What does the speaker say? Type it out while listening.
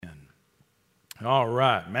All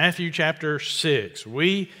right, Matthew chapter 6.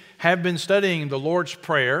 We have been studying the Lord's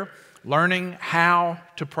Prayer, learning how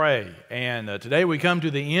to pray. And today we come to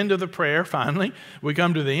the end of the prayer, finally. We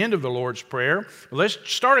come to the end of the Lord's Prayer. Let's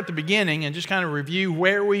start at the beginning and just kind of review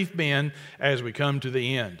where we've been as we come to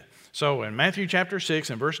the end. So in Matthew chapter 6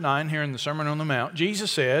 and verse 9, here in the Sermon on the Mount, Jesus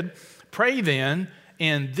said, "Pray then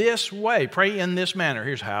in this way." Pray in this manner.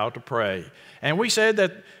 Here's how to pray. And we said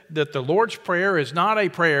that the Lord's Prayer is not a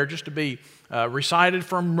prayer just to be recited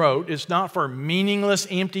from rote. It's not for meaningless,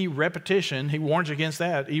 empty repetition. He warns against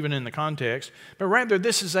that, even in the context. But rather,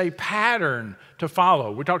 this is a pattern to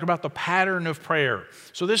follow. We talked about the pattern of prayer.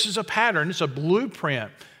 So this is a pattern. It's a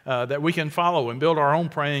blueprint that we can follow and build our own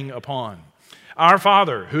praying upon. Our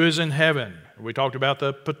Father, who is in heaven. We talked about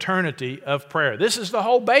the paternity of prayer. This is the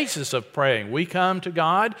whole basis of praying. We come to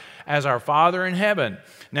God as our Father in heaven.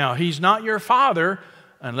 Now, He's not your Father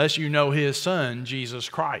unless you know His Son, Jesus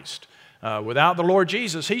Christ. Without the Lord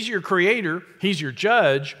Jesus, He's your creator, He's your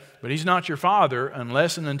judge, but He's not your Father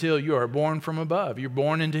unless and until you are born from above. You're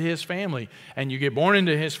born into His family, and you get born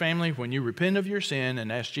into His family when you repent of your sin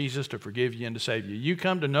and ask Jesus to forgive you and to save you. You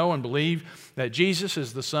come to know and believe that Jesus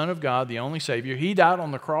is the Son of God, the only Savior. He died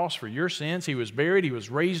on the cross for your sins. He was buried. He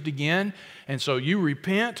was raised again, and so you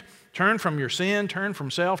repent, turn from your sin, turn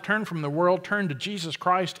from self, turn from the world, turn to Jesus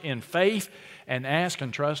Christ in faith, and ask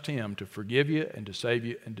and trust Him to forgive you and to save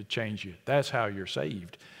you and to change you. That's how you're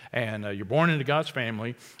saved. And you're born into God's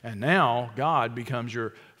family, and now God becomes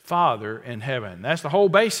your Father in heaven. That's the whole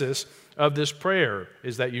basis of this prayer,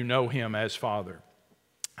 is that you know Him as Father.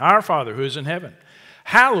 Our Father who is in heaven,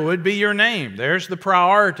 hallowed be your name. There's the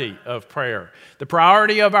priority of prayer. The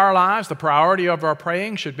priority of our lives, the priority of our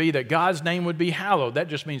praying should be that God's name would be hallowed. That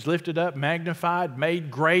just means lifted up, magnified,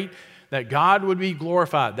 made great, that God would be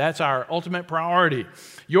glorified. That's our ultimate priority.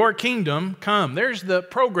 Your kingdom come. There's the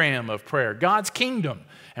program of prayer, God's kingdom.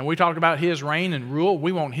 And we talked about His reign and rule.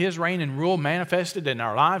 We want His reign and rule manifested in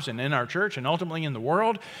our lives and in our church and ultimately in the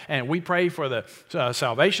world. And we pray for the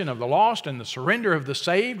salvation of the lost and the surrender of the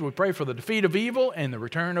saved. We pray for the defeat of evil and the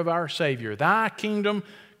return of our Savior. Thy kingdom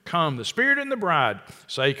come. The Spirit and the bride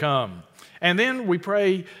say come. And then we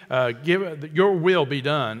pray, your will be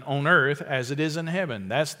done on earth as it is in heaven.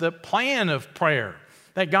 That's the plan of prayer,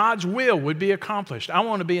 that God's will would be accomplished. I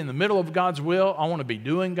want to be in the middle of God's will. I want to be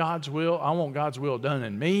doing God's will. I want God's will done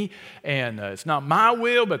in me. And it's not my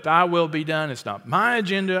will, but thy will be done. It's not my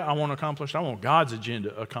agenda I want accomplished. I want God's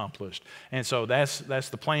agenda accomplished. And so that's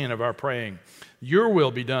the plan of our praying. Your will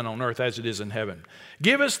be done on earth as it is in heaven.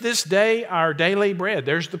 Give us this day our daily bread.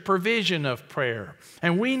 There's the provision of prayer.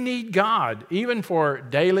 And we need God even for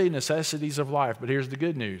daily necessities of life. But here's the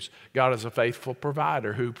good news. God is a faithful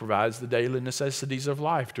provider who provides the daily necessities of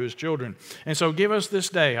life to His children. And so give us this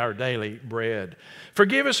day our daily bread.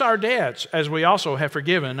 Forgive us our debts as we also have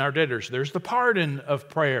forgiven our debtors. There's the pardon of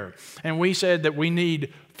prayer. And we said that we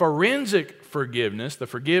need forensic forgiveness, the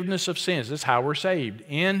forgiveness of sins. That's how we're saved.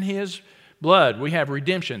 In His blood, we have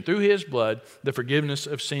redemption through His blood, the forgiveness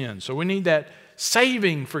of sins. So we need that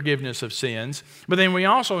saving forgiveness of sins, but then we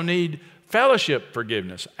also need fellowship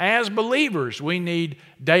forgiveness. As believers, we need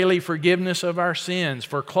daily forgiveness of our sins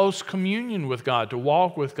for close communion with God, to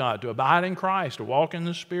walk with God, to abide in Christ, to walk in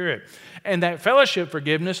the Spirit. And that fellowship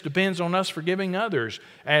forgiveness depends on us forgiving others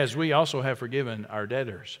as we also have forgiven our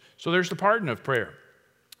debtors. So there's the pardon of prayer.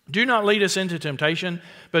 Do not lead us into temptation,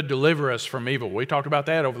 but deliver us from evil. We talked about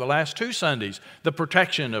that over the last 2 Sundays, the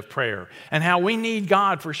protection of prayer, and how we need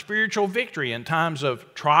God for spiritual victory in times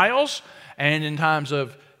of trials and in times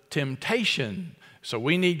of temptation. So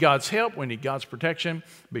we need God's help, we need God's protection,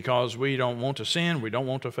 because we don't want to sin, we don't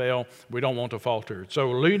want to fail, we don't want to falter. So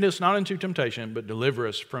lead us not into temptation, but deliver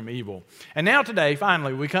us from evil. And now today,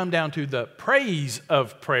 finally, we come down to the praise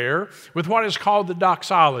of prayer with what is called the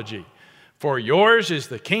doxology. For yours is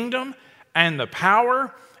the kingdom and the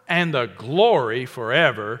power and the glory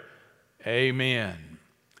forever. Amen.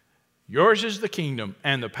 Yours is the kingdom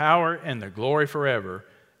and the power and the glory forever.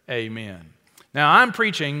 Amen. Now, I'm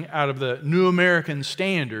preaching out of the New American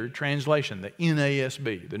Standard Translation, the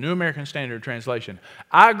NASB, the New American Standard Translation.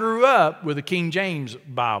 I grew up with the King James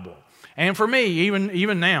Bible. And for me,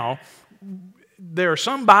 even now, there are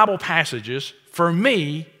some Bible passages, for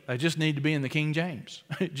me, they just need to be in the King James.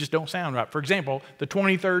 It just don't sound right. For example, the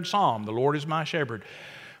 23rd Psalm, the Lord is my shepherd.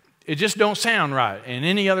 It just don't sound right. In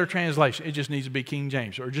any other translation, it just needs to be King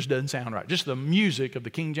James, or it just doesn't sound right. Just the music of the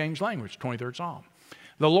King James language, 23rd Psalm.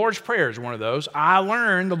 The Lord's Prayer is one of those. I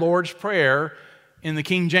learned the Lord's Prayer in the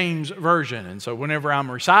King James Version. And so whenever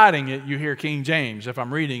I'm reciting it, you hear King James. If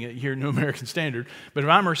I'm reading it, you hear New American Standard. But if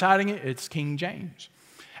I'm reciting it, it's King James.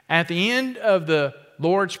 At the end of the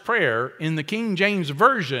Lord's Prayer, in the King James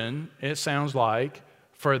Version, it sounds like,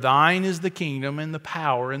 "For thine is the kingdom and the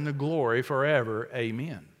power and the glory forever.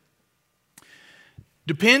 Amen."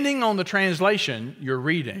 Depending on the translation you're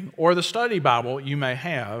reading or the study Bible you may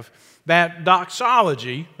have, that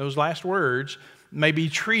doxology, those last words, may be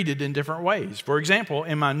treated in different ways. For example,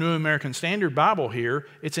 in my New American Standard Bible here,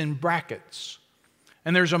 it's in brackets.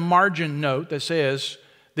 And there's a margin note that says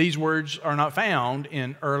these words are not found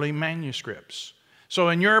in early manuscripts. So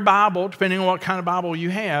in your Bible, depending on what kind of Bible you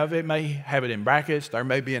have, it may have it in brackets. There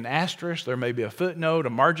may be an asterisk. There may be a footnote, a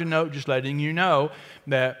margin note, just letting you know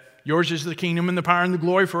that yours is the kingdom and the power and the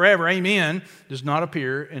glory forever. Amen. Does not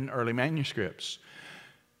appear in early manuscripts.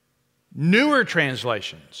 Newer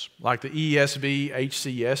translations, like the ESV,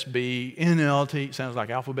 HCSB, NLT, sounds like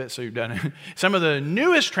alphabet soup, doesn't it? Some of the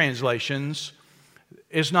newest translations,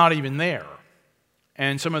 it's not even there.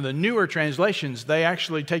 And some of the newer translations, they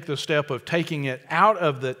actually take the step of taking it out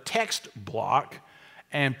of the text block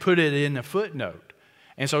and put it in a footnote.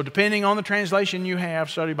 And so depending on the translation you have,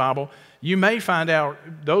 study Bible, you may find out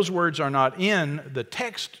those words are not in the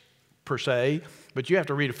text per se, but you have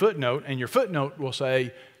to read a footnote, and your footnote will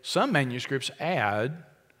say, some manuscripts add,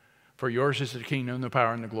 "For yours is the kingdom, the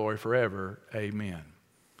power, and the glory forever. Amen."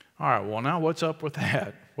 All right, well, now what's up with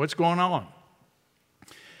that? What's going on?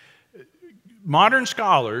 Modern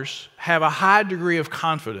scholars have a high degree of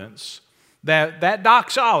confidence that that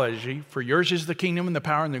doxology, "For yours is the kingdom, and the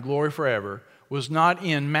power, and the glory forever," was not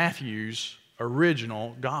in Matthew's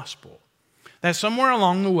original gospel. That somewhere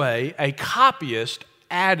along the way, a copyist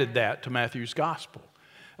added that to Matthew's gospel.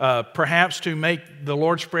 Perhaps to make the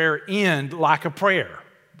Lord's Prayer end like a prayer,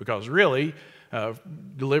 because really,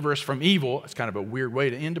 deliver us from evil, it's kind of a weird way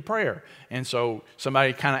to end a prayer. And so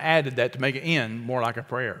somebody kind of added that to make it end more like a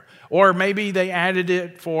prayer. Or maybe they added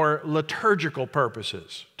it for liturgical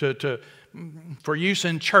purposes, for use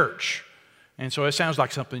in church. And so it sounds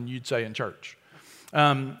like something you'd say in church.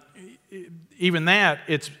 Even that,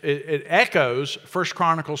 it echoes 1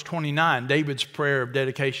 Chronicles 29, David's prayer of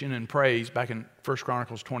dedication and praise back in 1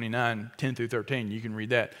 Chronicles 29, 10 through 13. You can read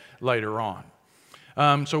that later on.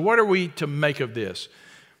 So what are we to make of this?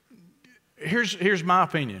 Here's my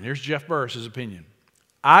opinion. Here's Jeff Burris' opinion.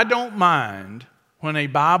 I don't mind when a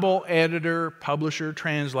Bible editor, publisher,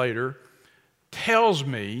 translator tells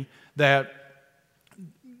me that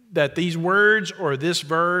these words or this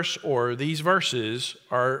verse or these verses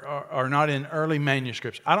are not in early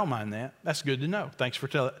manuscripts. I don't mind that. That's good to know. Thanks for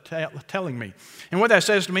telling me. And what that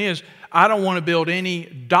says to me is I don't want to build any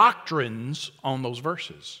doctrines on those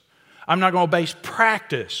verses. I'm not going to base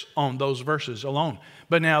practice on those verses alone.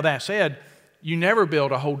 But now that said, you never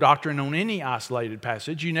build a whole doctrine on any isolated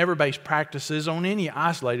passage. You never base practices on any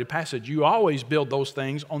isolated passage. You always build those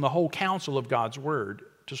things on the whole counsel of God's Word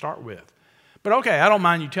to start with. But okay, I don't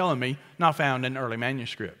mind you telling me, not found in early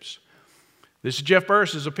manuscripts. This is Jeff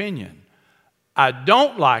Burris' opinion. I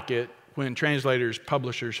don't like it when translators,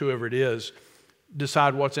 publishers, whoever it is,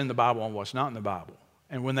 decide what's in the Bible and what's not in the Bible.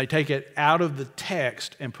 And when they take it out of the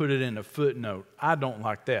text and put it in a footnote, I don't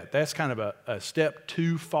like that. That's kind of a step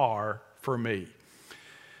too far for me.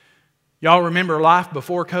 Y'all remember life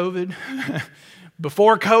before COVID?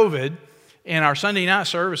 Before COVID, in our Sunday night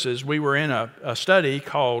services, we were in a study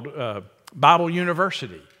called Bible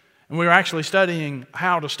University. And we were actually studying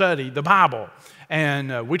how to study the Bible.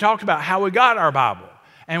 And we talked about how we got our Bible.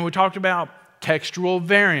 And we talked about textual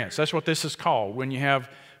variants. That's what this is called. When you have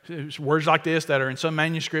words like this that are in some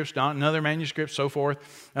manuscripts, not in other manuscripts, so forth,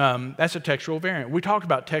 that's a textual variant. We talked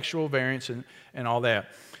about textual variants and all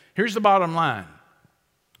that. Here's the bottom line.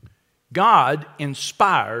 God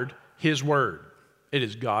inspired His Word. It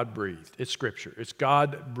is God-breathed. It's Scripture. It's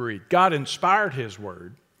God-breathed. God inspired His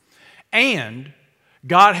Word. And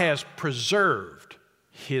God has preserved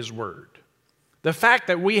His Word. The fact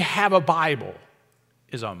that we have a Bible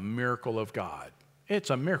is a miracle of God. It's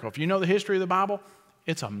a miracle. If you know the history of the Bible,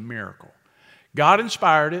 it's a miracle. God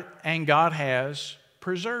inspired it, and God has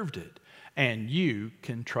preserved it. And you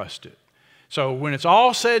can trust it. So when it's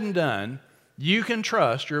all said and done, you can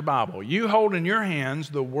trust your Bible. You hold in your hands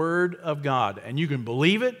the Word of God, and you can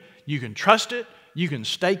believe it, you can trust it, you can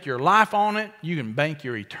stake your life on it, you can bank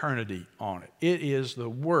your eternity on it. It is the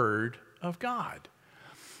Word of God.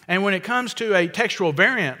 And when it comes to a textual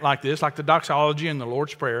variant like this, like the doxology and the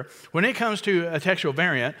Lord's Prayer, when it comes to a textual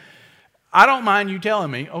variant, I don't mind you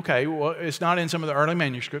telling me, okay, well, it's not in some of the early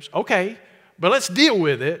manuscripts. Okay, but let's deal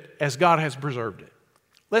with it as God has preserved it.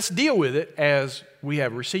 Let's deal with it as we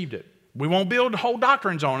have received it. We won't build whole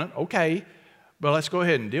doctrines on it, okay, but let's go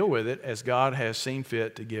ahead and deal with it as God has seen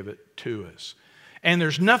fit to give it to us. And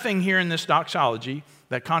there's nothing here in this doxology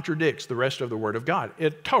that contradicts the rest of the Word of God.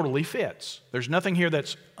 It totally fits. There's nothing here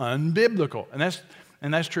that's unbiblical.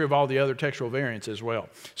 And that's true of all the other textual variants as well.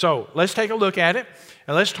 So let's take a look at it,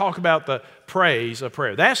 and let's talk about the praise of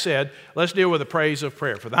prayer. That said, let's deal with the praise of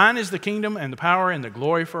prayer. For thine is the kingdom and the power and the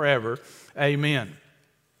glory forever. Amen.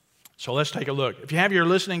 So let's take a look. If you have your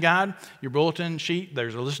listening guide, your bulletin sheet,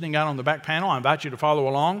 there's a listening guide on the back panel. I invite you to follow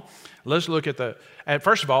along. Let's look at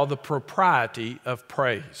first of all, the propriety of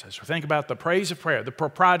praise. As we think about the praise of prayer, the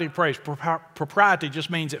propriety of praise. Propriety just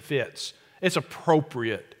means it fits. It's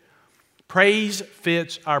appropriate. Praise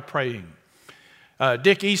fits our praying.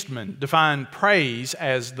 Dick Eastman defined praise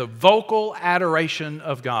as the vocal adoration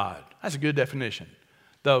of God. That's a good definition.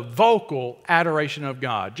 The vocal adoration of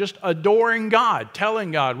God. Just adoring God,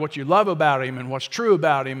 telling God what you love about Him and what's true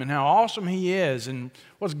about Him and how awesome He is and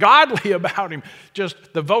what's godly about Him.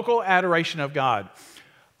 Just the vocal adoration of God.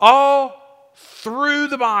 All through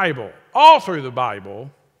the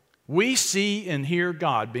Bible, we see and hear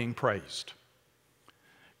God being praised.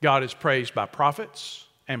 God is praised by prophets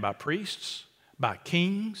and by priests, by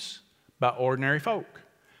kings, by ordinary folk.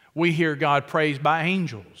 We hear God praised by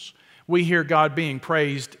angels. We hear God being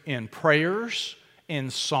praised in prayers, in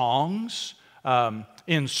songs,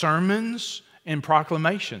 in sermons, in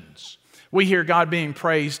proclamations. We hear God being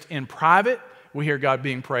praised in private. We hear God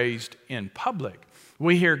being praised in public.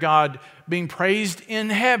 We hear God being praised in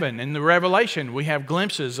heaven. In the Revelation, we have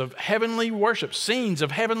glimpses of heavenly worship, scenes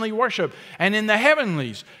of heavenly worship. And in the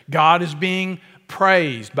heavenlies, God is being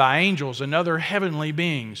praised by angels and other heavenly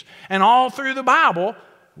beings. And all through the Bible,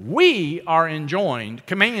 we are enjoined,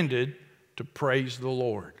 commanded to praise the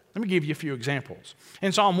Lord. Let me give you a few examples.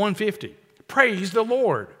 In Psalm 150, praise the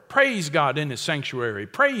Lord. Praise God in His sanctuary.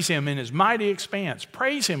 Praise Him in His mighty expanse.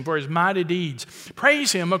 Praise Him for His mighty deeds.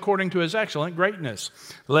 Praise Him according to His excellent greatness.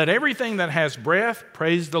 Let everything that has breath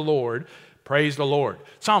praise the Lord. Praise the Lord.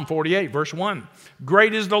 Psalm 48, verse 1.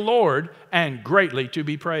 Great is the Lord and greatly to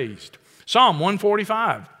be praised. Psalm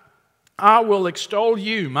 145. I will extol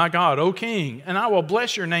you, my God, O King, and I will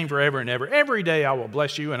bless your name forever and ever. Every day I will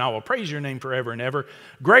bless you, and I will praise your name forever and ever.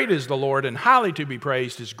 Great is the Lord, and highly to be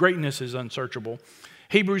praised. His greatness is unsearchable.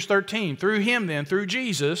 Hebrews 13, through Him then, through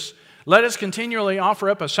Jesus, let us continually offer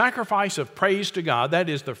up a sacrifice of praise to God. That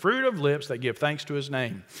is the fruit of lips that give thanks to His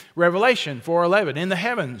name. Revelation 4:11, in the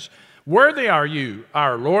heavens, worthy are you,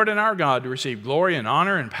 our Lord and our God, to receive glory and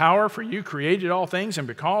honor and power, for you created all things, and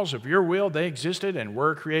because of your will they existed and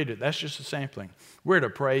were created. That's just a sampling. We're to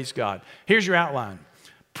praise God. Here's your outline.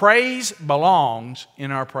 Praise belongs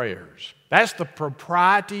in our prayers. That's the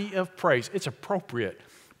propriety of praise. It's appropriate.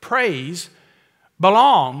 Praise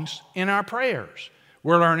belongs in our prayers.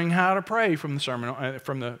 We're learning how to pray from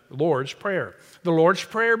the Lord's Prayer. The Lord's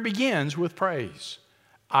Prayer begins with praise.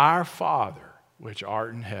 Our Father, which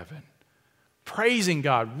art in heaven. Praising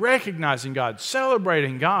God, recognizing God,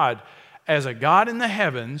 celebrating God as a God in the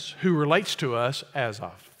heavens who relates to us as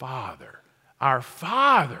a Father. Our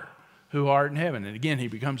Father who art in heaven. And again, He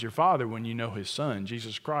becomes your Father when you know His Son,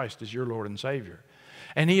 Jesus Christ, is your Lord and Savior.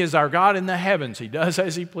 And He is our God in the heavens. He does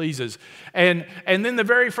as He pleases. And then the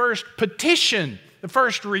very first petition, the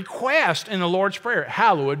first request in the Lord's Prayer,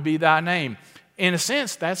 hallowed be thy name. In a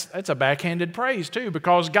sense, that's a backhanded praise too,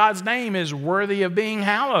 because God's name is worthy of being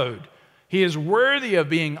hallowed. He is worthy of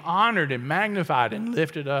being honored and magnified and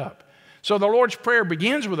lifted up. So the Lord's Prayer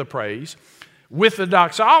begins with a praise. With the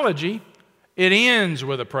doxology, it ends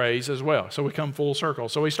with a praise as well. So we come full circle.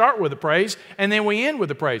 So we start with a praise, and then we end with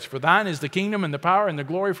a praise. For thine is the kingdom and the power and the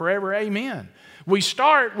glory forever. Amen. We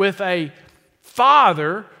start with a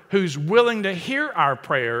Father who's willing to hear our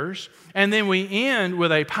prayers, and then we end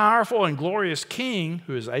with a powerful and glorious King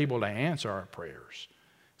who is able to answer our prayers.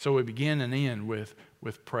 So we begin and end with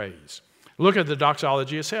praise. Look at the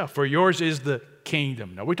doxology itself. For yours is the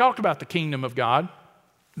kingdom. Now, we talked about the kingdom of God.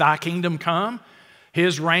 Thy kingdom come,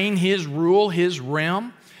 His reign, His rule, His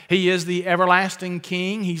realm. He is the everlasting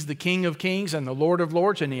King. He's the King of kings and the Lord of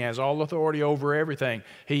lords, and He has all authority over everything.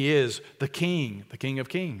 He is the King of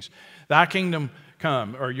kings. Thy kingdom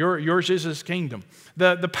come, or yours is His kingdom.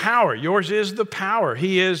 The power, yours is the power.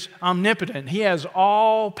 He is omnipotent. He has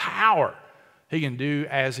all power. He can do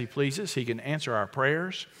as He pleases. He can answer our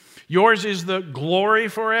prayers. Yours is the glory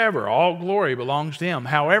forever. All glory belongs to Him.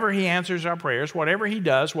 However He answers our prayers, whatever He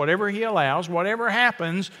does, whatever He allows, whatever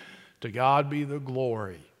happens, to God be the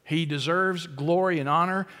glory. He deserves glory and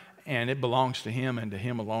honor, and it belongs to Him and to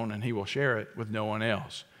Him alone, and He will share it with no one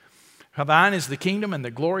else. For thine is the kingdom and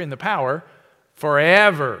the glory and the power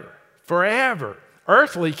forever. Forever.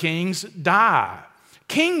 Earthly kings die.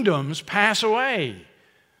 Kingdoms pass away.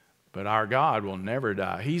 But our God will never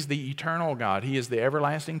die. He's the eternal God. He is the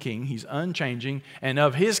everlasting King. He's unchanging. And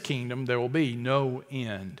of His kingdom there will be no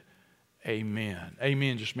end. Amen.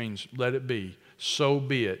 Amen just means let it be. So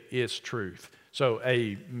be it. It's truth. So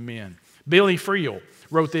amen. Billy Friel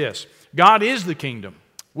wrote this: God is the kingdom.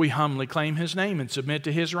 We humbly claim His name and submit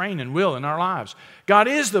to His reign and will in our lives. God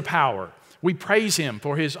is the power. We praise Him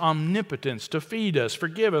for His omnipotence to feed us,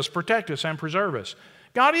 forgive us, protect us, and preserve us.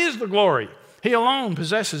 God is the glory. He alone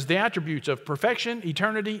possesses the attributes of perfection,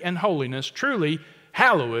 eternity, and holiness. Truly,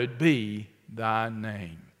 hallowed be Thy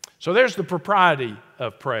name. So there's the propriety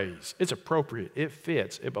of praise. It's appropriate. It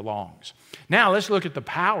fits. It belongs. Now let's look at the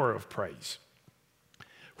power of praise.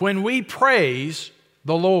 When we praise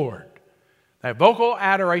the Lord, that vocal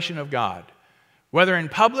adoration of God, whether in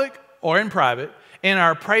public or in private, in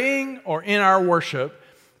our praying or in our worship,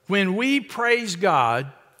 when we praise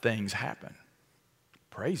God, things happen.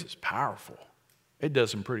 Praise is powerful. It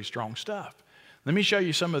does some pretty strong stuff. Let me show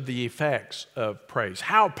you some of the effects of praise.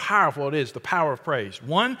 How powerful it is, the power of praise.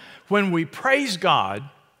 One, when we praise God,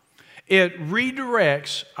 it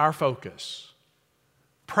redirects our focus.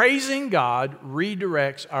 Praising God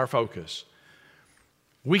redirects our focus.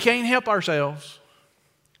 We can't help ourselves.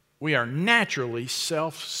 We are naturally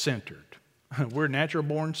self-centered. We're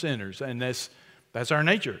natural-born sinners, and that's our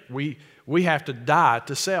nature. We have to die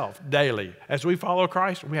to self daily. As we follow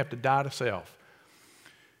Christ, we have to die to self.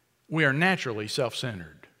 We are naturally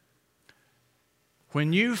self-centered.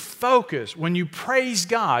 When you focus, when you praise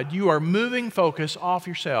God, you are moving focus off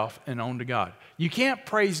yourself and onto God. You can't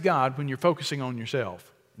praise God when you're focusing on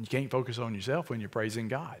yourself. You can't focus on yourself when you're praising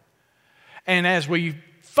God. And as we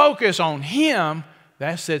focus on Him,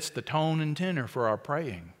 that sets the tone and tenor for our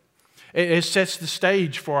praying. It sets the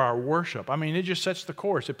stage for our worship. I mean, it just sets the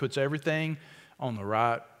course. It puts everything on the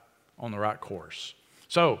right course.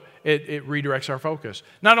 So it redirects our focus.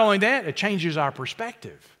 Not only that, it changes our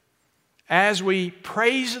perspective. As we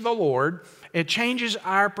praise the Lord, it changes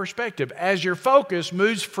our perspective. As your focus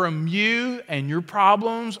moves from you and your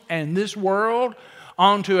problems and this world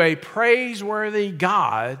onto a praiseworthy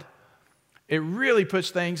God, it really puts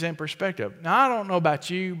things in perspective. Now, I don't know about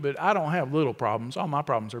you, but I don't have little problems. All my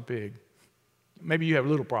problems are big. Maybe you have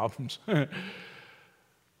little problems.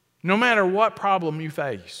 No matter what problem you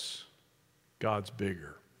face, God's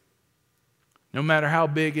bigger. No matter how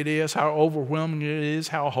big it is, how overwhelming it is,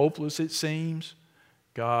 how hopeless it seems,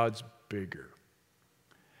 God's bigger.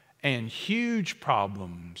 And huge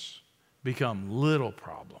problems become little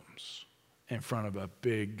problems in front of a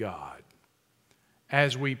big God.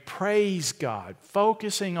 As we praise God,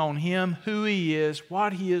 focusing on Him, who He is,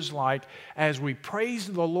 what He is like, as we praise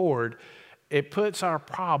the Lord, it puts our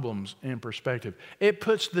problems in perspective. It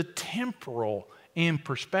puts the temporal in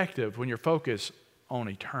perspective when you're focused on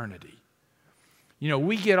eternity. You know,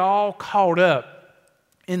 we get all caught up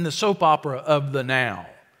in the soap opera of the now.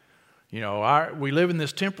 You know, we live in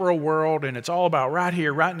this temporal world, and it's all about right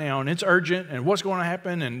here, right now, and it's urgent, and what's going to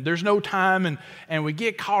happen, and there's no time, and we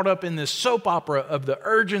get caught up in this soap opera of the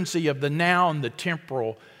urgency of the now and the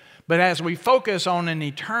temporal. But as we focus on an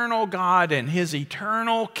eternal God and His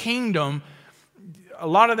eternal kingdom, a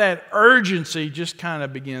lot of that urgency just kind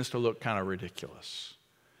of begins to look kind of ridiculous.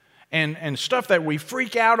 And stuff that we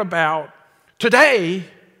freak out about today,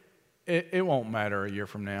 it won't matter a year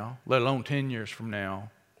from now, let alone 10 years from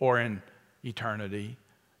now, or in eternity.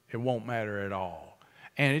 It won't matter at all.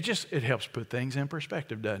 And it helps put things in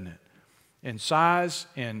perspective, doesn't it? In size,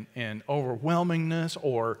 in overwhelmingness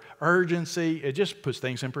or urgency, it just puts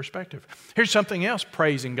things in perspective. Here's something else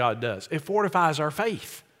praising God does. It fortifies our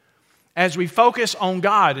faith. As we focus on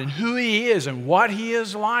God and who He is and what He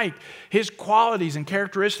is like, His qualities and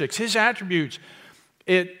characteristics, His attributes,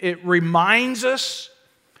 it reminds us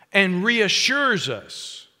and reassures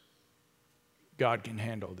us God can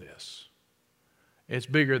handle this. It's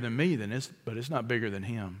bigger than me, but it's not bigger than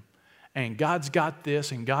Him. And God's got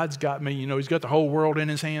this, and God's got me. You know, He's got the whole world in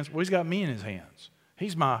His hands. Well, He's got me in His hands.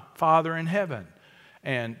 He's my Father in heaven.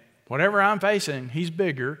 And whatever I'm facing, He's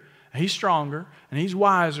bigger, He's stronger, and He's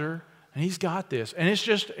wiser, and He's got this. And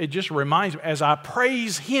it just reminds me, as I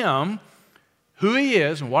praise Him, who He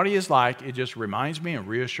is and what He is like, it just reminds me and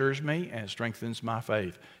reassures me and strengthens my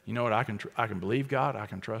faith. You know what? I can believe God. I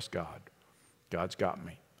can trust God. God's got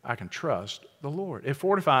me. I can trust the Lord. It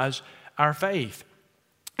fortifies our faith.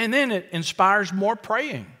 And then it inspires more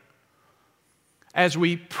praying. As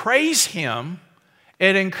we praise Him,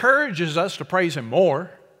 it encourages us to praise Him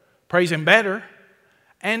more, praise Him better,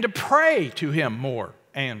 and to pray to Him more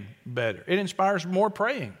and better. It inspires more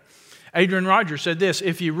praying. Adrian Rogers said this: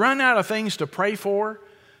 if you run out of things to pray for,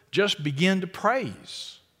 just begin to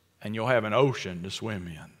praise, and you'll have an ocean to swim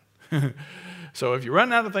in. So if you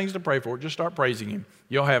run out of things to pray for, just start praising Him.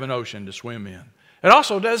 You'll have an ocean to swim in. It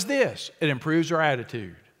also does this. It improves your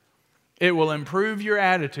attitude. It will improve your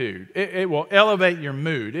attitude. It will elevate your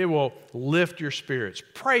mood. It will lift your spirits.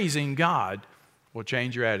 Praising God will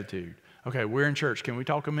change your attitude. Okay, we're in church. Can we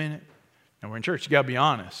talk a minute? And we're in church. You got to be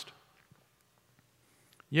honest.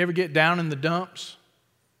 You ever get down in the dumps?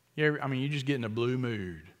 You just get in a blue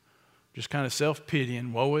mood. Just kind of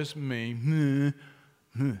self-pitying. Woe is me.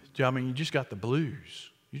 You just got the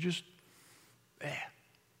blues. You just,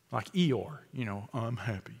 like Eeyore. I'm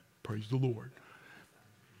happy. Praise the Lord.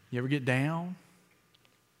 You ever get down?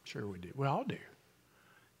 Sure we do. We all do.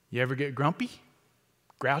 You ever get grumpy?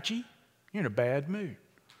 Grouchy? You're in a bad mood.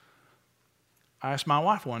 I asked my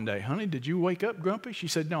wife one day, honey, did you wake up grumpy? She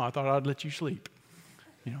said, no, I thought I'd let you sleep.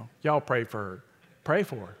 Y'all pray for her. Pray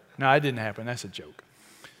for her. No, it didn't happen. That's a joke.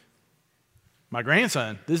 My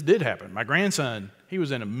grandson, this did happen. My grandson, he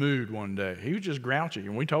was in a mood one day. He was just grouchy,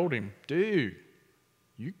 and we told him, dude,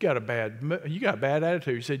 you got a bad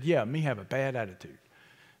attitude. He said, yeah, me have a bad attitude.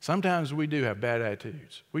 Sometimes we do have bad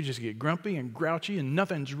attitudes. We just get grumpy and grouchy and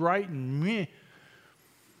nothing's right and meh.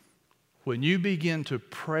 When you begin to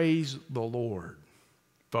praise the Lord,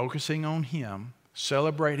 focusing on Him,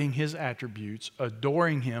 celebrating His attributes,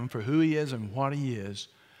 adoring Him for who He is and what He is,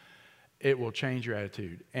 it will change your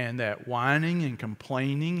attitude. And that whining and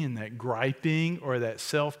complaining and that griping or that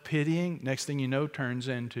self-pitying, next thing you know, turns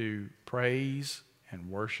into praise and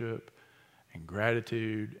worship and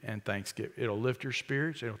gratitude and thanksgiving. It'll lift your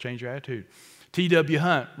spirits. It'll change your attitude. T.W.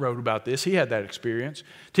 Hunt wrote about this. He had that experience.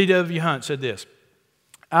 T.W. Hunt said this,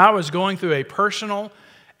 I was going through a personal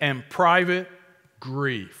and private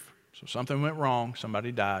grief. So something went wrong.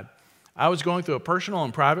 Somebody died. I was going through a personal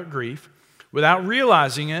and private grief. Without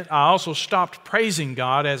realizing it, I also stopped praising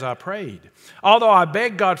God as I prayed. Although I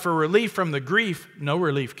begged God for relief from the grief, no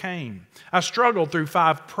relief came. I struggled through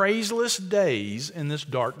 5 praiseless days in this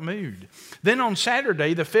dark mood. Then on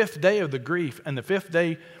Saturday, the 5th day of the grief, and the 5th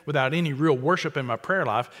day without any real worship in my prayer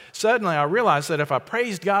life, suddenly I realized that if I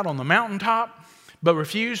praised God on the mountaintop, but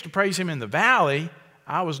refused to praise Him in the valley,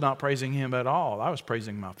 I was not praising Him at all. I was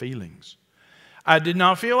praising my feelings. I did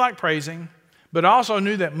not feel like praising, but I also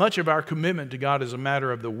knew that much of our commitment to God is a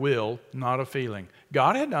matter of the will, not a feeling.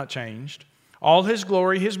 God had not changed. All His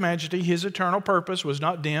glory, His majesty, His eternal purpose was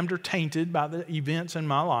not dimmed or tainted by the events in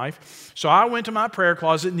my life. So I went to my prayer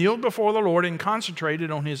closet, kneeled before the Lord, and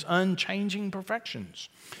concentrated on His unchanging perfections.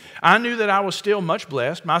 I knew that I was still much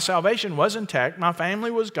blessed. My salvation was intact. My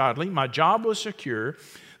family was godly. My job was secure.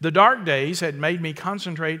 The dark days had made me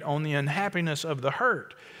concentrate on the unhappiness of the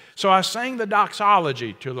hurt. So I sang the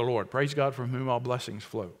doxology to the Lord. Praise God from whom all blessings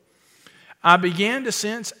flow. I began to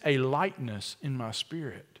sense a lightness in my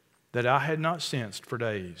spirit that I had not sensed for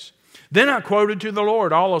days. Then I quoted to the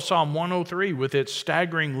Lord all of Psalm 103 with its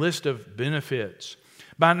staggering list of benefits.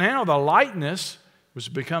 By now, the lightness was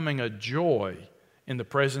becoming a joy in the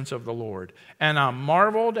presence of the Lord. And I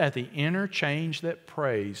marveled at the inner change that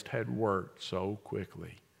praise had worked so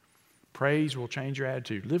quickly. Praise will change your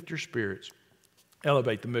attitude, lift your spirits,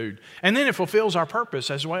 elevate the mood. And then it fulfills our purpose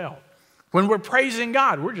as well. When we're praising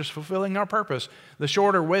God, we're just fulfilling our purpose. The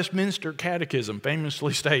shorter Westminster Catechism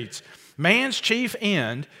famously states, man's chief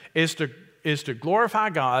end is to glorify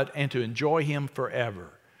God and to enjoy Him forever.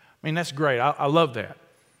 I mean, that's great. I love that.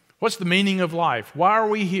 What's the meaning of life? Why are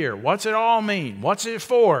we here? What's it all mean? What's it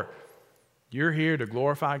for? You're here to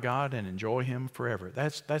glorify God and enjoy Him forever.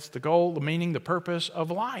 That's the goal, the meaning, the purpose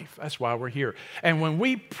of life. That's why we're here. And when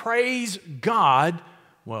we praise God,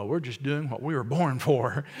 well, we're just doing what we were born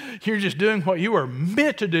for. You're just doing what you were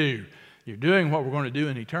meant to do. You're doing what we're going to do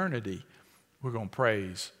in eternity. We're going to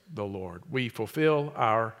praise the Lord. We fulfill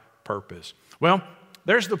our purpose. Well,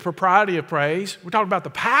 there's the propriety of praise. We talked about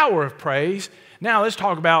the power of praise. Now let's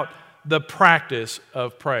talk about the practice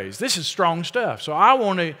of praise. This is strong stuff. So I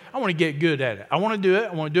want to get good at it. I want to do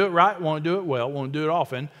it. I want to do it right. I want to do it well. I want to do it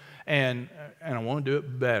often. And I want to do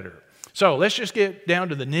it better. So let's just get down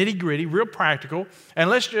to the nitty-gritty, real practical, and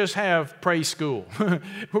let's just have praise school. We're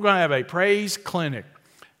going to have a praise clinic.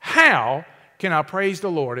 How can I praise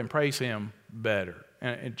the Lord and praise Him better?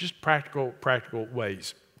 And just practical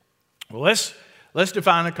ways. Well, let's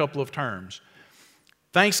define a couple of terms.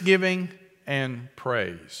 Thanksgiving and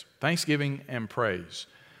praise. Thanksgiving and praise.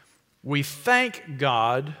 We thank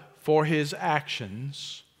God for His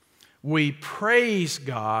actions. We praise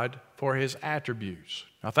God for His attributes.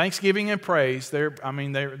 Now, thanksgiving and praise, they're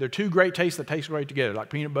two great tastes that taste great together,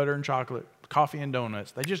 like peanut butter and chocolate, coffee and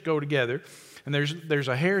donuts. They just go together, and there's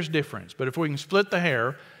a hair's difference. But if we can split the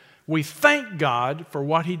hair, we thank God for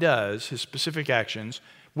what He does, His specific actions.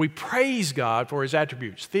 We praise God for His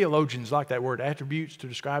attributes. Theologians like that word attributes to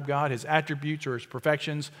describe God. His attributes or His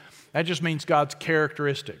perfections. That just means God's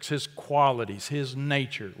characteristics, His qualities, His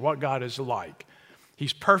nature, what God is like.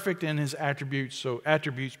 He's perfect in His attributes, so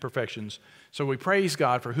attributes, perfections. So we praise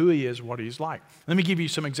God for who He is, what He's like. Let me give you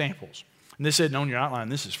some examples. And this isn't on your outline.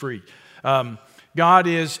 This is free. God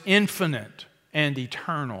is infinite and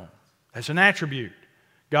eternal. That's an attribute.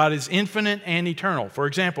 God is infinite and eternal. For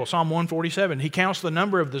example, Psalm 147, He counts the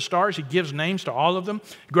number of the stars. He gives names to all of them.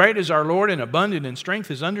 Great is our Lord and abundant in strength.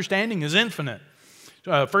 His understanding is infinite.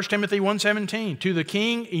 1 Timothy 1:17, to the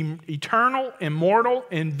King, eternal, immortal,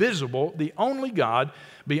 invisible, the only God,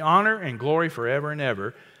 be honor and glory forever and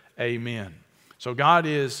ever. Amen. So God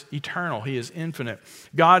is eternal. He is infinite.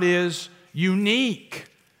 God is unique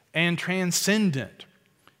and transcendent.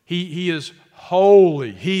 He is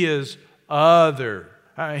holy. He is other.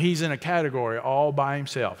 He's in a category all by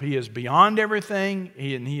Himself. He is beyond everything,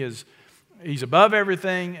 He's above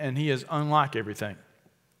everything, and He is unlike everything.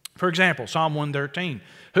 For example, Psalm 113,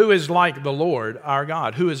 who is like the Lord our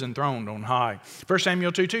God, who is enthroned on high? 1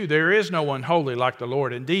 Samuel 2:2, there is no one holy like the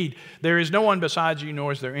Lord. Indeed, there is no one besides you,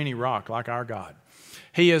 nor is there any rock like our God.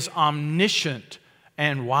 He is omniscient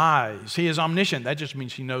and wise. He is omniscient. That just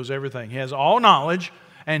means He knows everything. He has all knowledge,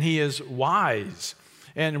 and He is wise.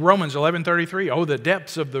 In Romans 11:33, oh, the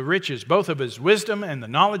depths of the riches, both of His wisdom and the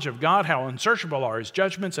knowledge of God, how unsearchable are His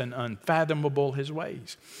judgments and unfathomable His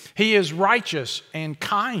ways. He is righteous and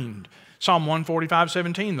kind. Psalm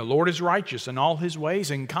 145:17, the Lord is righteous in all His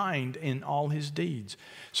ways and kind in all His deeds.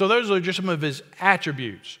 So those are just some of His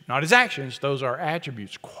attributes, not His actions. Those are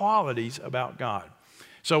attributes, qualities about God.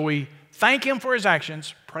 So we thank Him for His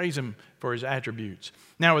actions, praise Him for His attributes.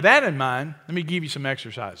 Now with that in mind, let me give you some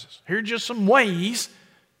exercises. Here are just some ways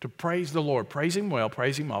to praise the Lord. Praise Him well,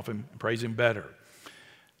 praise Him often, praise Him better.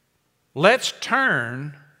 Let's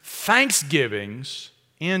turn thanksgivings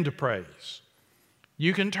into praise.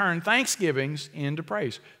 You can turn thanksgivings into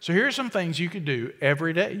praise. So here are some things you could do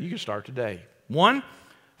every day. You can start today. 1,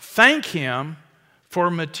 thank Him for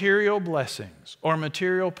material blessings or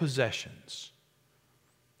material possessions.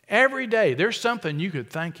 Every day, there's something you could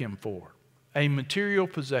thank Him for, a material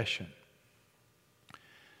possession.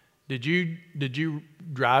 Did you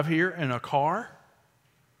drive here in a car?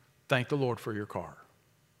 Thank the Lord for your car.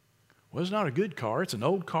 Well, it's not a good car. It's an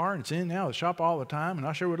old car, and it's in and out of the shop all the time, and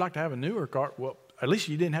I sure would like to have a newer car. Well, at least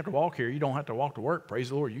you didn't have to walk here. You don't have to walk to work. Praise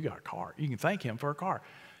the Lord, you got a car. You can thank Him for a car.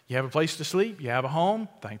 You have a place to sleep. You have a home.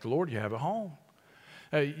 Thank the Lord, you have a home.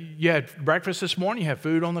 You had breakfast this morning. You have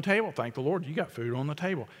food on the table. Thank the Lord, you got food on the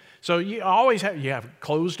table. So you always have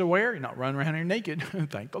clothes to wear. You're not running around here naked.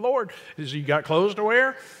 Thank the Lord. You got clothes to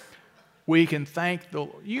wear. We can thank the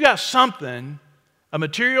Lord. You got something, a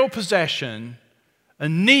material possession, a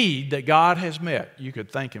need that God has met. You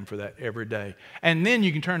could thank Him for that every day. And then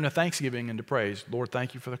you can turn the thanksgiving into praise. Lord,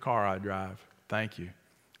 thank You for the car I drive. Thank You.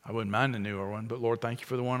 I wouldn't mind a newer one, but Lord, thank You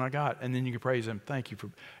for the one I got. And then you can praise Him. Thank You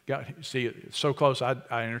for God. See, it's so close I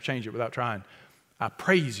interchange it without trying. I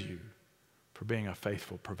praise You for being a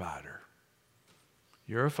faithful provider.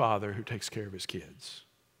 You're a father who takes care of his kids.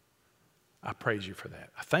 I praise You for that.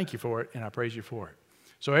 I thank You for it, and I praise You for it.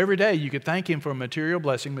 So every day you could thank Him for a material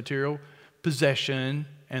blessing, material possession,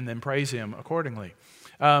 and then praise Him accordingly.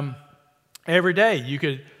 Every day you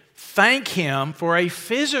could thank Him for a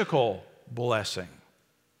physical blessing.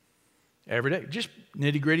 Every day, just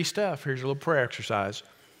nitty-gritty stuff. Here's a little prayer exercise.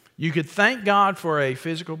 You could thank God for a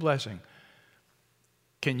physical blessing.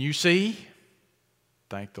 Can you see?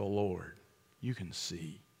 Thank the Lord. You can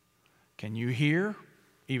see. Can you hear?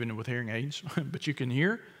 Even with hearing aids, but you can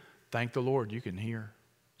hear. Thank the Lord, you can hear.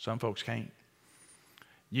 Some folks can't.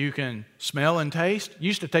 You can smell and taste.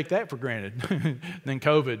 Used to take that for granted. Then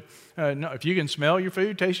COVID. No, if you can smell your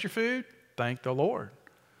food, taste your food, thank the Lord.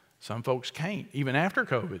 Some folks can't. Even after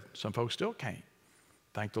COVID, some folks still can't.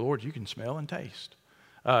 Thank the Lord, you can smell and taste.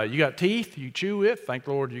 You got teeth, you chew with. Thank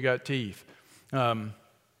the Lord, you got teeth.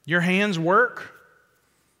 Your hands work.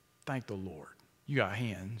 Thank the Lord, you got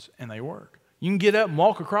hands and they work. You can get up and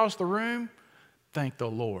walk across the room. Thank the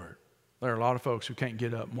Lord. There are a lot of folks who can't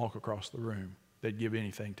get up and walk across the room. They'd give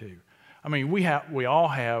anything to. I mean, we all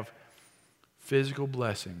have physical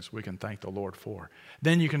blessings we can thank the Lord for.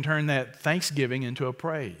 Then you can turn that thanksgiving into a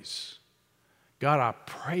praise. God, I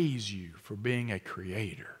praise You for being a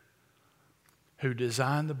creator who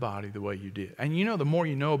designed the body the way You did. And you know, the more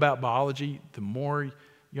you know about biology, the more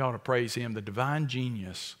you ought to praise Him, the divine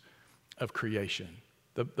genius of creation.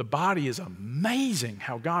 The body is amazing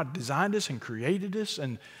how God designed us and created us,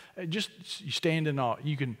 and just you stand in awe.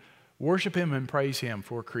 You can worship Him and praise Him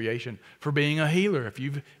for creation, for being a healer.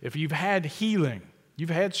 If you've had healing, You've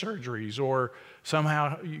had surgeries, or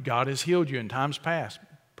somehow God has healed you in times past.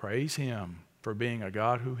 Praise Him for being a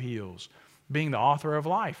God who heals, being the author of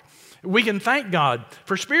life. We can thank God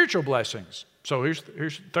for spiritual blessings. So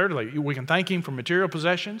here's thirdly, we can thank Him for material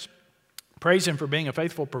possessions. Praise Him for being a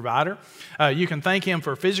faithful provider. You can thank Him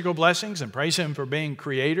for physical blessings and praise Him for being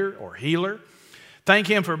creator or healer. Thank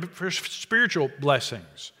Him for spiritual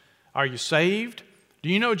blessings. Are you saved? Do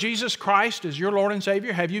you know Jesus Christ is your Lord and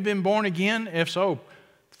Savior? Have you been born again? If so,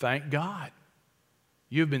 thank God.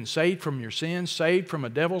 You've been saved from your sins, saved from a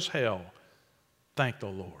devil's hell. Thank the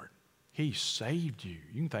Lord. He saved you.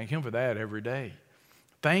 You can thank Him for that every day.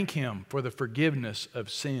 Thank Him for the forgiveness of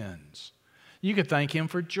sins. You can thank Him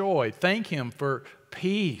for joy. Thank Him for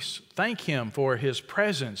peace. Thank Him for His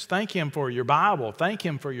presence. Thank Him for your Bible. Thank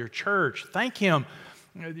Him for your church. Thank Him.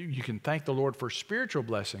 You can thank the Lord for spiritual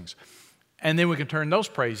blessings. And then we can turn those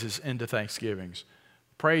praises into thanksgivings.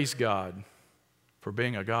 Praise God for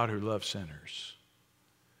being a God who loves sinners.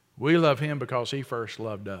 We love Him because He first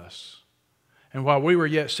loved us. And while we were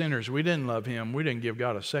yet sinners, we didn't love Him. We didn't give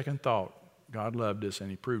God a second thought. God loved us, and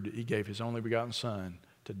He proved it. He gave His only begotten Son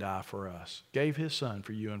to die for us. Gave His Son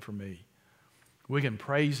for you and for me. We can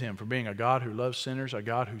praise Him for being a God who loves sinners, a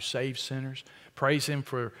God who saves sinners. Praise Him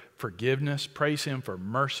for forgiveness. Praise Him for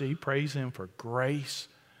mercy. Praise Him for grace.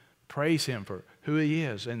 Praise Him for who He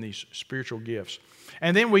is and these spiritual gifts.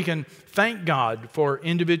 And then we can thank God for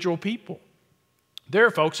individual people. There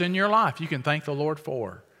are folks in your life you can thank the Lord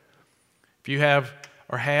for. If you have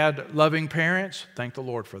or had loving parents, thank the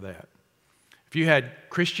Lord for that. If you had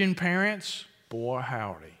Christian parents, boy,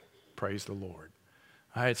 howdy, praise the Lord.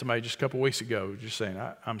 I had somebody just a couple weeks ago just saying,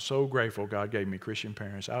 I'm so grateful God gave me Christian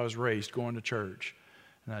parents. I was raised going to church,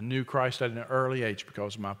 and I knew Christ at an early age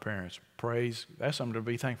because of my parents. Praise, that's something to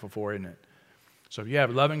be thankful for, isn't it? So if you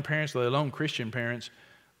have loving parents, let alone Christian parents,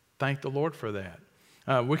 thank the Lord for that.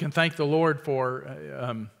 We can thank the Lord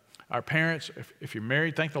for our parents. If you're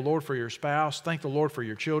married, thank the Lord for your spouse. Thank the Lord for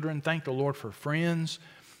your children. Thank the Lord for friends.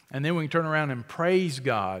 And then we can turn around and praise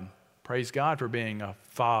God. Praise God for being a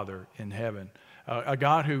Father in heaven. A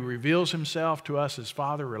God who reveals Himself to us as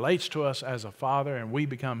Father, relates to us as a Father, and we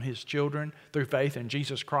become His children through faith in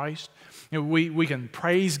Jesus Christ. We can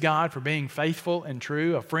praise God for being faithful and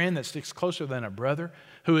true, a friend that sticks closer than a brother,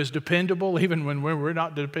 who is dependable even when we're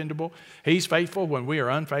not dependable. He's faithful when we are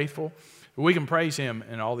unfaithful. We can praise Him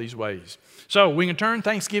in all these ways. So we can turn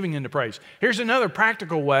thanksgiving into praise. Here's another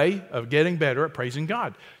practical way of getting better at praising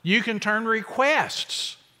God. You can turn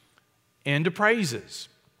requests into praises.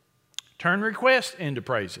 Turn requests into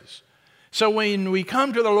praises. So when we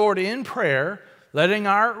come to the Lord in prayer, letting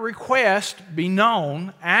our request be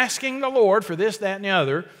known, asking the Lord for this, that, and the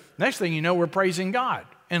other, next thing you know, we're praising God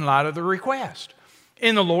in light of the request.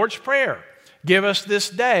 In the Lord's Prayer, give us this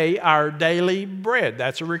day our daily bread.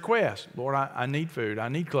 That's a request. Lord, I need food. I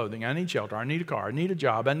need clothing. I need shelter. I need a car. I need a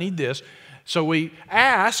job. I need this. So we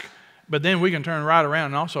ask, but then we can turn right around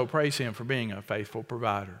and also praise Him for being a faithful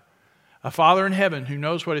provider. A Father in heaven who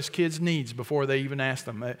knows what His kids needs before they even ask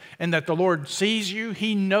them. And that the Lord sees you,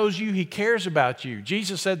 He knows you, He cares about you.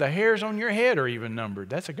 Jesus said the hairs on your head are even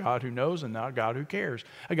numbered. That's a God who knows and not a God who cares.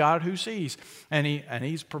 A God who sees. And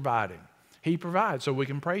He's providing. He provides so we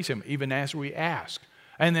can praise Him even as we ask.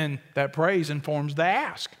 And then that praise informs the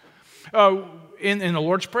ask. In the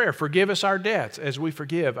Lord's Prayer, forgive us our debts as we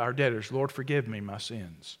forgive our debtors. Lord, forgive me my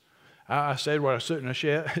sins. I said what I shouldn't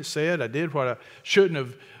have said. I did what I shouldn't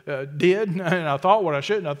have did. And I thought what I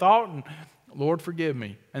shouldn't have thought. And Lord, forgive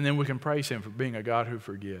me. And then we can praise Him for being a God who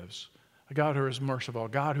forgives. A God who is merciful. A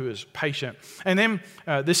God who is patient. And then,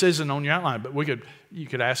 this isn't on your outline, but you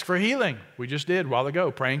could ask for healing. We just did a while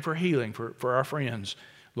ago, praying for healing for our friends.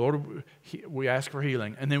 Lord, we ask for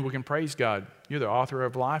healing. And then we can praise God. You're the author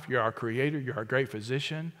of life. You're our creator. You're our great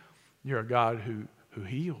physician. You're a God who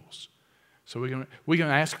heals. So we can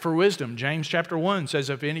ask for wisdom. James chapter 1 says,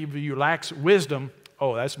 if any of you lacks wisdom,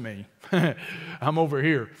 oh, that's me. I'm over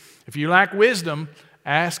here. If you lack wisdom,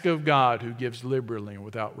 ask of God who gives liberally and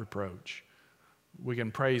without reproach. We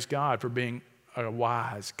can praise God for being a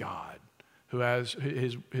wise God who has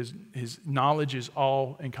his knowledge is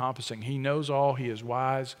all encompassing. He knows all. He is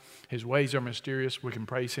wise. His ways are mysterious. We can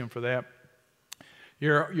praise Him for that.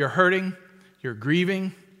 You're hurting. You're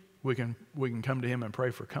grieving. We can come to Him and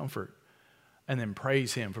pray for comfort. And then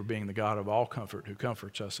praise Him for being the God of all comfort who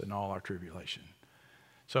comforts us in all our tribulation.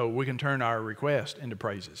 So we can turn our request into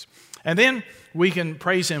praises. And then we can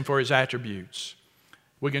praise Him for His attributes.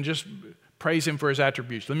 We can just praise Him for His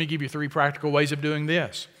attributes. Let me give you 3 practical ways of doing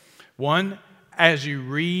this. One, as you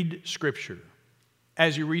read Scripture.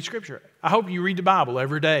 As you read Scripture. I hope you read the Bible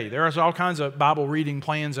every day. There's all kinds of Bible reading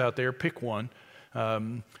plans out there. Pick one.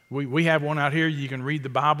 We have one out here. You can read the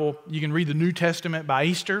Bible. You can read the New Testament by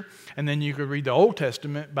Easter, and then you could read the Old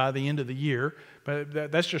Testament by the end of the year.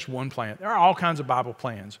 But that's just one plan. There are all kinds of Bible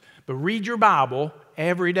plans. But read your Bible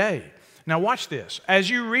every day. Now watch this. As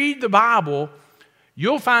you read the Bible,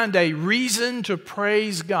 you'll find a reason to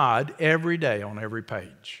praise God every day on every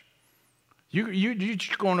page. You're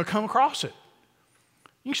just going to come across it.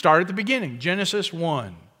 You can start at the beginning, Genesis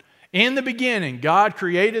 1. In the beginning, God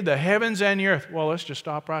created the heavens and the earth. Well, let's just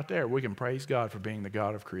stop right there. We can praise God for being the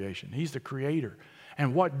God of creation. He's the creator.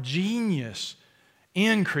 And what genius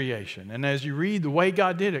in creation. And as you read the way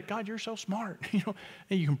God did it, God, you're so smart. And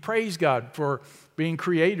you can praise God for being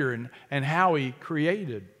creator and how He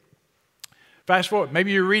created. Fast forward,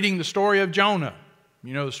 maybe you're reading the story of Jonah.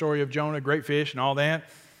 You know the story of Jonah, great fish and all that.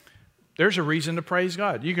 There's a reason to praise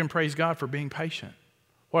God. You can praise God for being patient.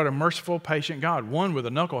 What a merciful, patient God. One with a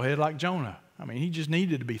knucklehead like Jonah. I mean, he just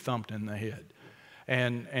needed to be thumped in the head.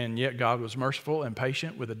 And yet God was merciful and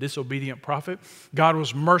patient with a disobedient prophet. God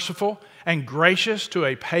was merciful and gracious to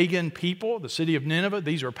a pagan people, the city of Nineveh.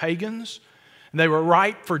 These are pagans. They were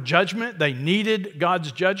ripe for judgment. They needed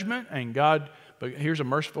God's judgment. But here's a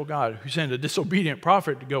merciful God who sent a disobedient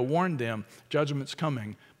prophet to go warn them, judgment's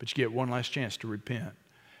coming, but you get one last chance to repent.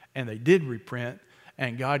 And they did repent,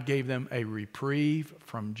 and God gave them a reprieve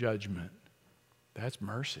from judgment. That's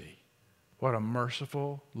mercy. What a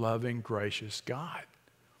merciful, loving, gracious God.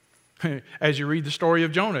 As you read the story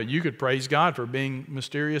of Jonah, you could praise God for being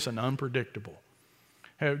mysterious and unpredictable.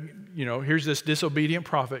 Here's this disobedient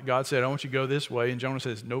prophet. God said, I want you to go this way. And Jonah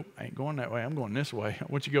says, nope, I ain't going that way. I'm going this way. I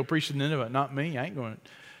want you to go preach to Nineveh. Not me. I ain't going.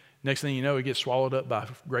 Next thing you know, he gets swallowed up by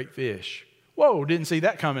great fish. Whoa, didn't see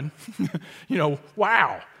that coming.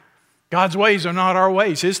 Wow. God's ways are not our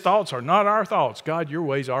ways. His thoughts are not our thoughts. God, your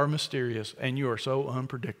ways are mysterious, and you are so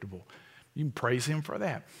unpredictable. You can praise Him for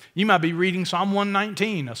that. You might be reading Psalm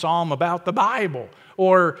 119, a psalm about the Bible.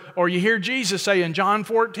 Or you hear Jesus say in John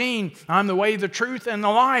 14, I'm the way, the truth, and the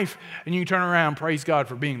life. And you turn around and praise God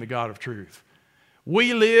for being the God of truth.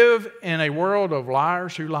 We live in a world of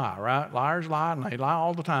liars who lie, right? Liars lie, and they lie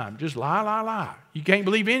all the time. Just lie, lie, lie. You can't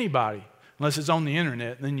believe anybody unless it's on the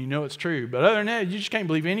internet, and then you know it's true. But other than that, you just can't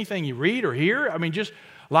believe anything you read or hear. I mean, just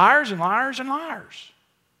liars and liars and liars.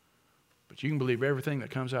 But you can believe everything that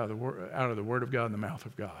comes out of the Word of God and the mouth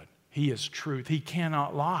of God. He is truth. He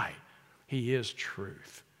cannot lie. He is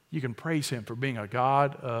truth. You can praise Him for being a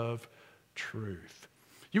God of truth.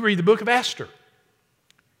 You read the book of Esther.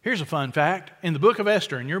 Here's a fun fact. In the book of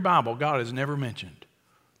Esther, in your Bible, God is never mentioned.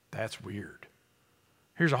 That's weird.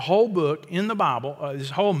 Here's a whole book in the Bible,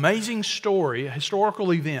 this whole amazing story, a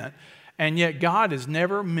historical event, and yet God is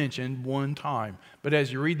never mentioned one time. But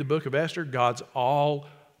as you read the book of Esther, God's all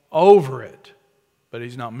over it, but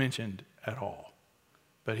He's not mentioned at all.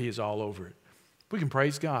 But He is all over it. We can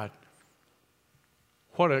praise God.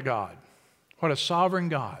 What a God. What a sovereign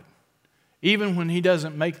God. Even when He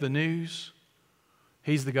doesn't make the news,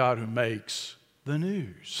 He's the God who makes the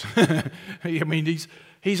news. I mean,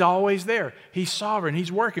 He's always there. He's sovereign.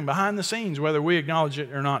 He's working behind the scenes, whether we acknowledge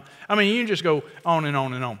it or not. I mean, you can just go on and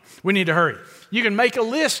on and on. We need to hurry. You can make a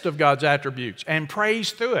list of God's attributes and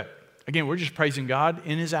praise through it. Again, we're just praising God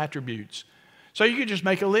in His attributes. So you could just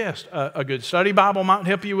make a list. A good study Bible might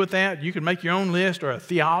help you with that. You can make your own list, or a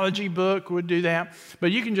theology book would do that.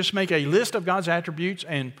 But you can just make a list of God's attributes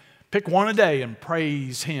and pick one a day and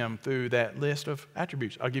praise Him through that list of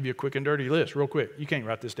attributes. I'll give you a quick and dirty list real quick. You can't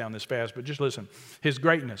write this down this fast, but just listen. His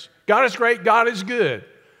greatness. God is great. God is good.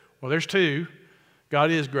 Well, there's two. God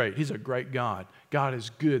is great. He's a great God. God is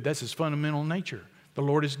good. That's His fundamental nature. The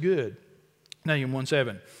Lord is good. Nahum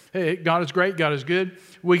 1:7. Hey, God is great. God is good.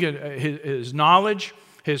 We get His knowledge,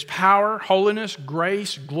 His power, holiness,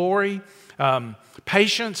 grace, glory,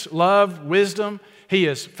 patience, love, wisdom. He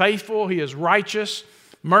is faithful. He is righteous,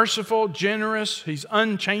 merciful, generous. He's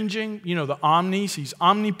unchanging. You know, the omnis. He's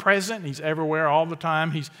omnipresent. He's everywhere all the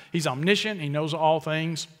time. He's omniscient. He knows all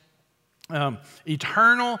things.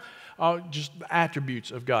 Eternal. Just the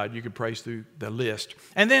attributes of God you could praise through the list.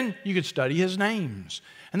 And then you could study His names.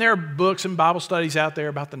 And there are books and Bible studies out there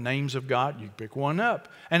about the names of God. You pick one up.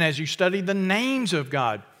 And as you study the names of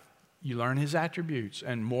God, you learn His attributes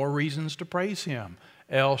and more reasons to praise Him.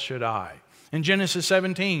 El Shaddai. In Genesis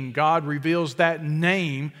 17, God reveals that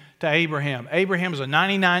name to Abraham. Abraham is a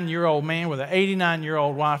 99-year-old man with an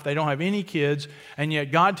 89-year-old wife. They don't have any kids. And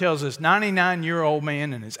yet God tells this 99-year-old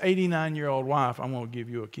man and his 89-year-old wife, I'm going to give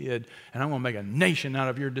you a kid, and I'm going to make a nation out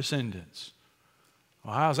of your descendants.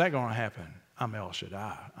 Well, how's that going to happen? I'm El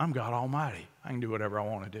Shaddai. I'm God Almighty. I can do whatever I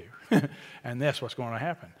want to do. And that's what's going to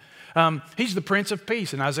happen. He's the Prince of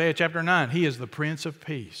Peace. In Isaiah chapter 9, He is the Prince of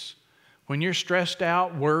Peace. When you're stressed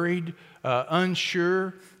out, worried,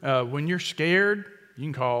 unsure, when you're scared, you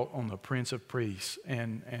can call on the Prince of Peace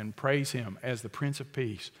and praise Him as the Prince of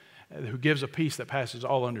Peace, who gives a peace that passes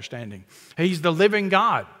all understanding. He's the living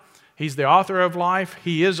God. He's the author of life.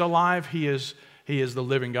 He is alive. He is the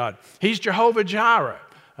living God. He's Jehovah Jireh.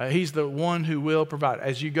 He's the one who will provide.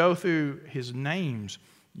 As you go through His names,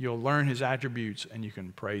 you'll learn His attributes and you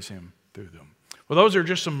can praise Him through them. Well, those are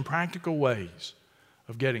just some practical ways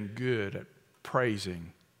of getting good at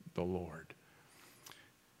praising the Lord.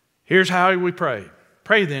 Here's how we pray.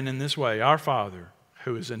 Pray then in this way: Our Father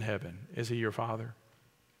who is in heaven. Is He your Father?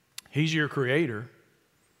 He's your creator.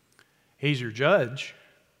 He's your judge.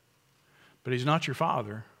 But He's not your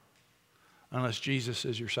Father unless Jesus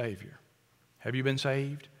is your Savior. Have you been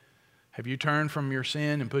saved? Have you turned from your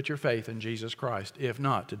sin and put your faith in Jesus Christ? If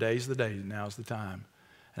not, today's the day. Now's the time.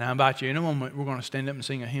 And I invite you, in a moment, we're going to stand up and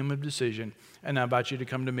sing a hymn of decision. And I invite you to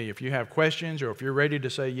come to me. If you have questions or if you're ready to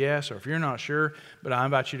say yes or if you're not sure, but I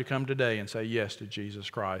invite you to come today and say yes to Jesus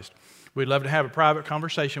Christ. We'd love to have a private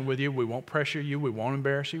conversation with you. We won't pressure you. We won't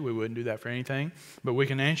embarrass you. We wouldn't do that for anything. But we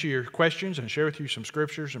can answer your questions and share with you some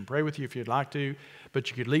scriptures and pray with you if you'd like to. But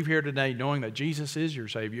you could leave here today knowing that Jesus is your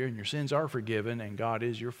Savior and your sins are forgiven and God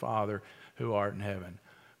is your Father who art in heaven.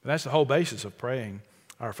 But that's the whole basis of praying,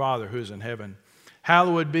 Our Father who is in heaven.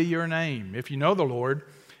 Hallowed be your name. If you know the Lord,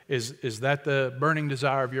 is that the burning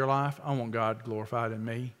desire of your life? I want God glorified in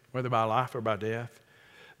me, whether by life or by death.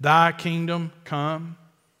 Thy kingdom come.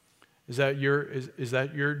 Is that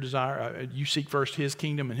your desire? You seek first His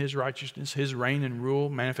kingdom and His righteousness, His reign and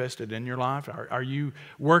rule manifested in your life. Are you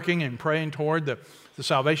working and praying toward the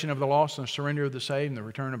salvation of the lost and the surrender of the saved and the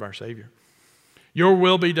return of our Savior? Your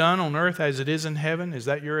will be done on earth as it is in heaven. Is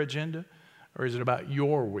that your agenda? Or is it about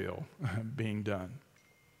your will being done?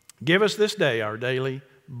 Give us this day our daily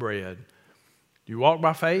bread. Do you walk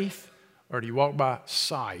by faith or do you walk by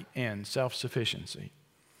sight and self-sufficiency?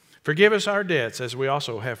 Forgive us our debts as we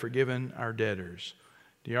also have forgiven our debtors.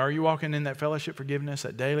 Are you walking in that fellowship forgiveness,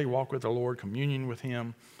 that daily walk with the Lord, communion with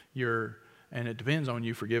Him? And it depends on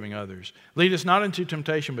you forgiving others. Lead us not into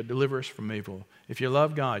temptation, but deliver us from evil. If you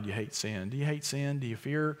love God, you hate sin. Do you hate sin? Do you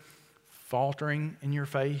fear faltering in your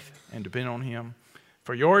faith and depend on Him?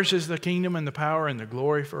 For yours is the kingdom and the power and the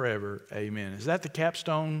glory forever. Amen. Is that the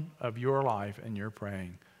capstone of your life and your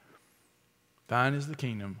praying? Thine is the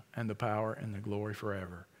kingdom and the power and the glory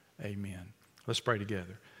forever. Amen. Let's pray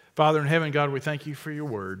together. Father in heaven, God, we thank You for Your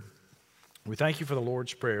word. We thank You for the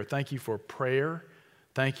Lord's Prayer. Thank You for prayer.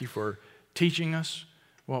 Thank You for teaching us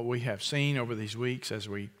what we have seen over these weeks as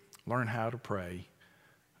we learn how to pray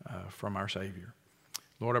from our Savior.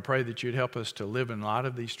 Lord, I pray that You'd help us to live in light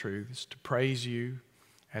of these truths, to praise You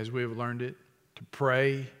as we have learned it, to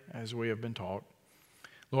pray as we have been taught.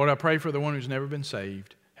 Lord, I pray for the one who's never been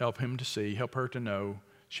saved. Help him to see, help her to know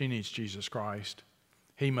she needs Jesus Christ.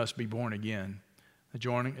 He must be born again.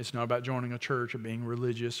 It's not about joining a church or being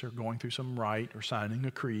religious or going through some rite or signing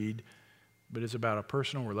a creed, but it's about a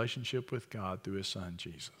personal relationship with God through His Son,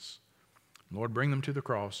 Jesus. Lord, bring them to the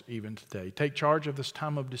cross even today. Take charge of this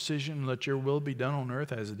time of decision. Let Your will be done on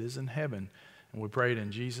earth as it is in heaven. And we pray it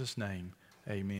in Jesus' name. Amen.